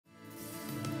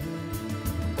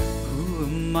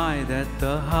am I that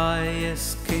the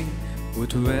highest King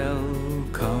would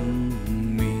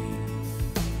welcome me?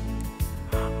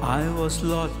 I was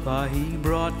lost, but He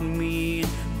brought me in.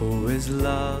 Oh, His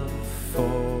love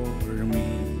for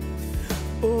me.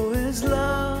 Oh, His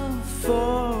love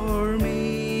for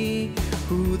me.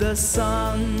 Who the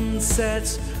Son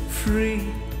sets free,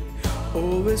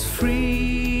 oh, is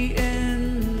free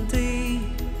indeed.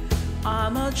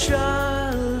 I'm a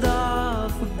child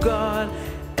of God,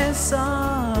 yes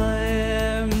I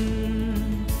am.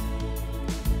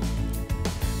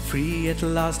 Free at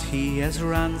last, He has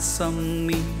ransomed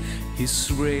me.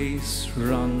 His grace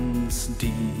runs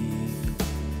deep.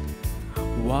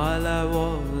 While I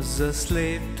was a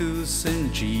slave to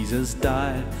sin, Jesus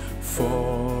died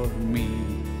for me.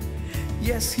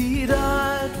 Yes, He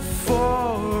died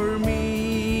for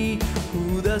me.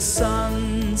 Who the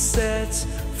Son sets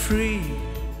free,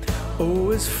 oh,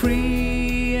 is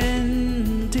free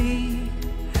indeed.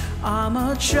 I'm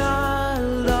a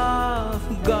child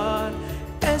of God,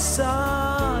 yes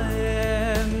I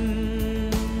am.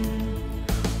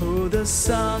 Who the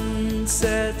Son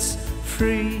sets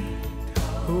free,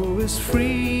 who is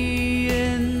free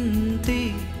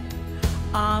indeed.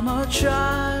 I'm a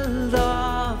child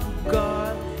of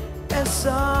God, yes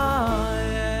I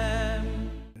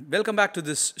am. Welcome back to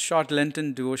this short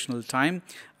Lenten devotional time.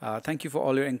 Thank you for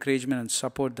all your encouragement and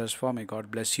support thus far. May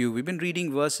God bless you. We've been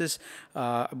reading verses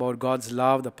about God's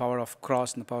love, the power of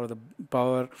cross, and the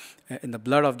power in the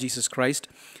blood of Jesus Christ.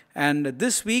 And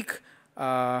this week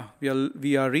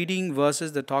we are reading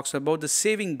verses that talks about the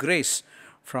saving grace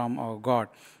from our God.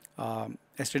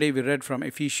 Yesterday we read from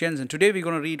Ephesians, and today we're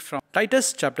going to read from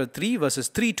Titus chapter 3 verses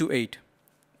 3 to 8.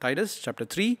 Titus chapter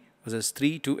 3 verses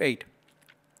 3 to 8.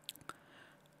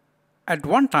 At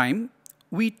one time,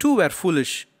 we too were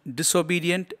foolish,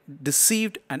 disobedient,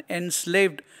 deceived, and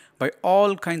enslaved by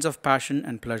all kinds of passion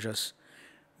and pleasures.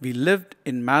 We lived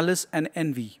in malice and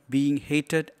envy, being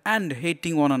hated and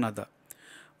hating one another.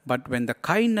 But when the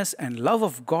kindness and love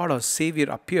of God our Savior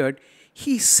appeared,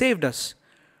 He saved us,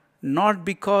 not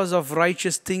because of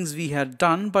righteous things we had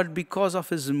done, but because of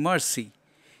His mercy.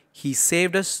 He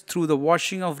saved us through the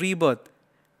washing of rebirth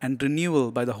and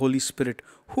renewal by the Holy Spirit,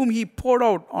 whom He poured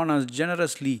out on us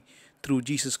generously through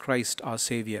Jesus Christ our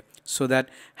Savior, so that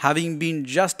having been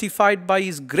justified by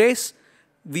His grace,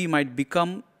 we might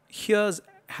become heirs,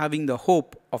 having the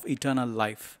hope of eternal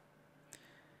life.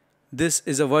 This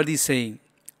is a worthy saying,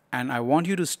 and I want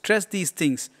you to stress these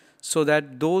things so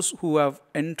that those who have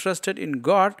entrusted in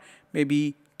God may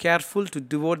be careful to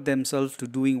devote themselves to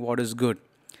doing what is good.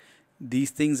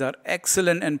 These things are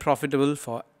excellent and profitable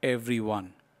for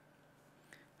everyone.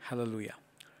 Hallelujah.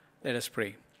 Let us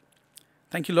pray.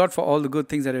 Thank you, Lord, for all the good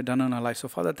things that you've done in our lives. So,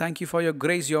 Father, thank you for your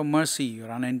grace, your mercy, your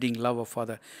unending love, oh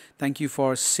Father. Thank you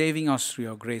for saving us through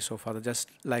your grace, oh Father. Just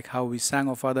like how we sang,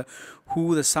 oh Father,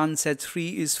 who the Son sets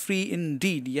free is free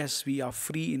indeed. Yes, we are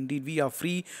free indeed. We are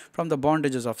free from the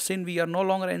bondages of sin. We are no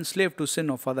longer enslaved to sin,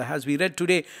 oh Father. As we read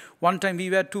today, one time we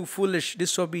were too foolish,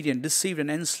 disobedient, deceived, and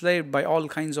enslaved by all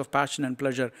kinds of passion and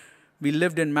pleasure. We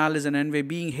lived in malice and envy,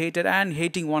 being hated and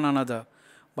hating one another.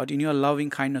 But in your loving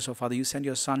kindness, oh Father, you sent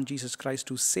your Son, Jesus Christ,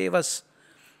 to save us,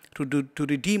 to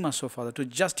redeem us, oh Father, to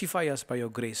justify us by your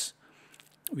grace.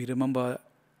 We remember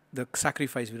the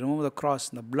sacrifice, we remember the cross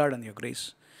and the blood and your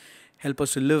grace. Help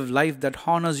us to live life that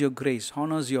honors your grace,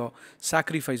 honors your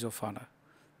sacrifice, oh Father.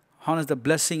 Honors the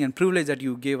blessing and privilege that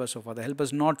you gave us, oh Father. Help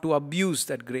us not to abuse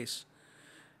that grace.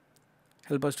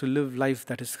 Help us to live life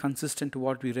that is consistent to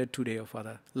what we read today, oh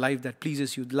Father. Life that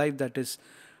pleases you, life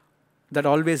that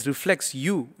always reflects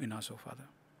you in us, oh Father.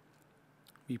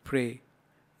 We pray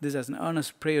this as an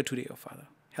earnest prayer today, oh Father.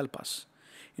 Help us.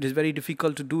 It is very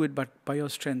difficult to do it, but by your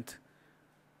strength,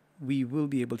 we will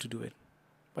be able to do it.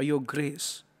 By your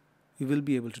grace, we will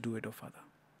be able to do it, oh Father.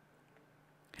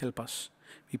 Help us.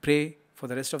 We pray for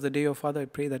the rest of the day, oh Father. I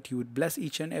pray that you would bless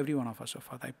each and every one of us, oh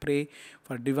Father. I pray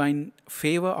for divine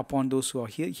favor upon those who are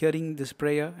hearing this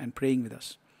prayer and praying with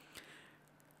us.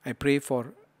 I pray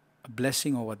for a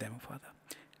blessing over them, Father.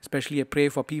 Especially I pray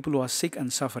for people who are sick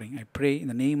and suffering. I pray in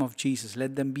the name of Jesus,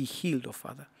 let them be healed, oh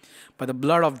Father. By the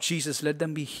blood of Jesus, let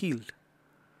them be healed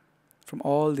from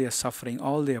all their suffering,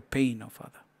 all their pain, oh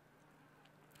Father.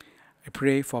 I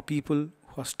pray for people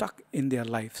who are stuck in their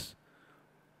lives.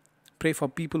 Pray for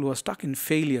people who are stuck in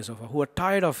failures, oh Father, who are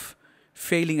tired of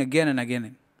failing again and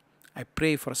again. I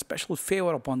pray for a special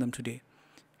favor upon them today.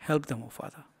 Help them, oh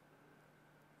Father.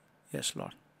 Yes,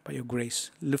 Lord. By your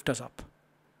grace, lift us up.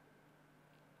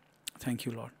 Thank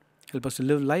you, Lord. Help us to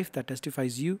live life that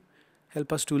testifies you.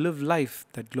 Help us to live life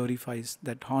that glorifies,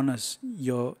 that honors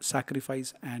your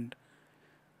sacrifice and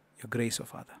your grace, O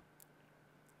Father.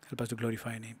 Help us to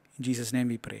glorify your name. In Jesus' name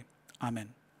we pray. Amen.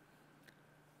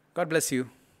 God bless you.